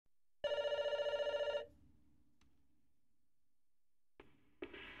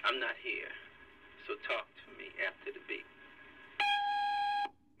I'm not here, so talk to me after the beat.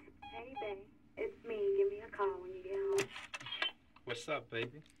 Hey, babe. It's me. Give me a call when you get home. What's up,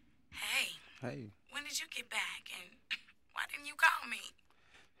 baby? Hey. Hey. When did you get back, and why didn't you call me?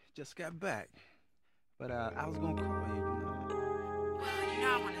 Just got back. But I was gonna call you, you know. Well,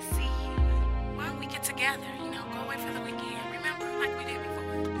 I want to see you. Why don't we get together, go away for the weekend, remember, like we did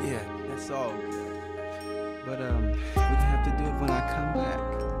before? Yeah, that's all good. But we gonna have to do it when I come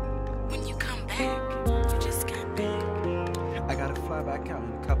back. When you come back? You just got back. I gotta fly back out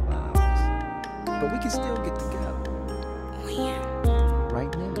in a couple hours. But we can still get together. When?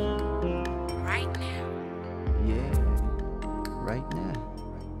 Right now. Right now? Yeah, right now.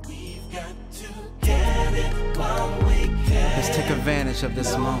 We've got to get it while we can. Let's take advantage of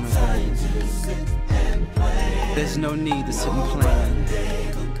this moment, baby. There's no need to sit and plan.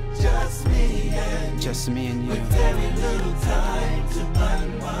 Just me and you. With very little time to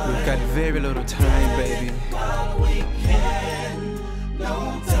unwind. We've got very little time, baby. While we can.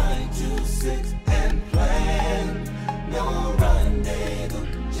 No time to sit and plan. No rendezvous.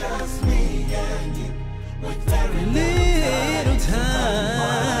 Just me and you. With very little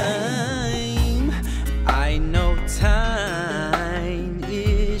time. I know time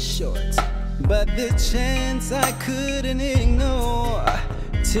is short, but the chance I couldn't ignore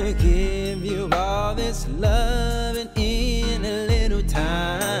to give you all this loving in a little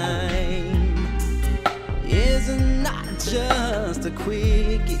time is not just a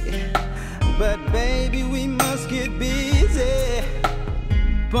quickie, but baby, we must get busy.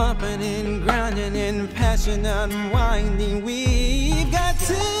 Bumping and grinding and passion unwinding. We've got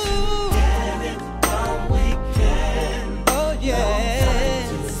to get it while we can. Oh yeah. No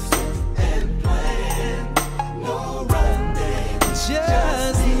time to sit and plan. No rendezvous.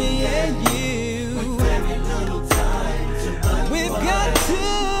 Just me and you. With very little time to unwind. We've got to.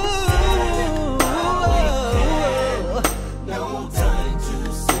 No time to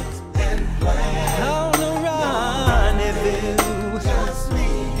sit and plan. On the rendezvous. Just me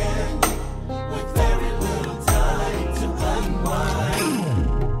and you. With very little time to unwind.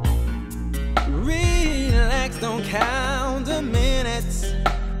 Relax, don't count the minutes.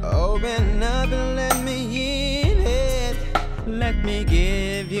 Open up and let me in it. Let me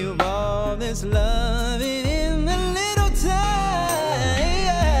give you all this love in a little time.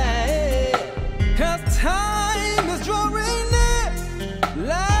 'Cause time is drawing near.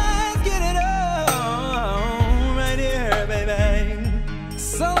 Let's get it on right here, baby.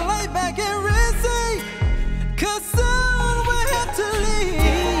 So lay back and receive, 'cause soon we'll have to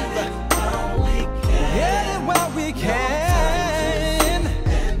leave. Get it while we can.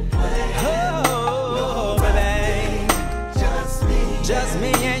 Oh, baby. Just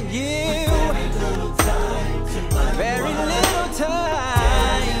me and you. Very little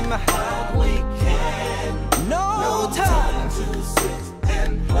time. No time.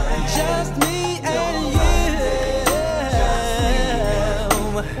 Just me and you.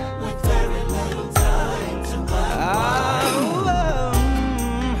 With very little time to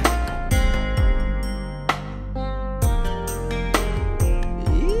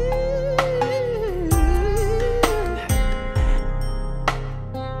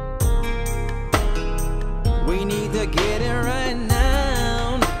We need to get it right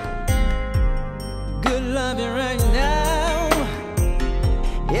now. Good loving right now.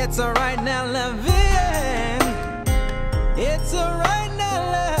 It's a right now loving. It's a right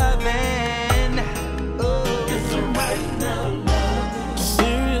now loving. Oh, It's a right now love.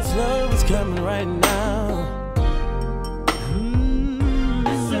 Serious love is coming right now.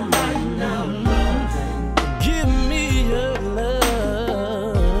 It's a right now love. Give me your love.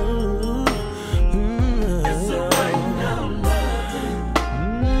 It's a right now love.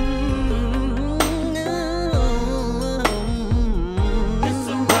 It's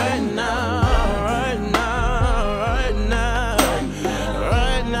a Right now, right now, right now,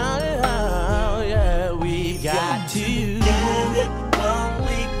 right now, yeah, we got to. get it while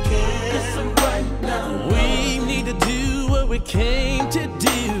we can. It's a right now. We need to do what we came to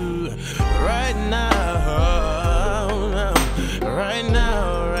do right now, right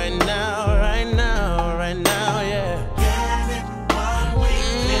now, right now, right now, right now, yeah. Get it while we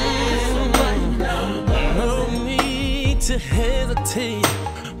can. It's a right now. No need to hesitate,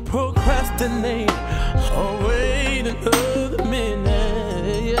 procrastinate, or wait another minute.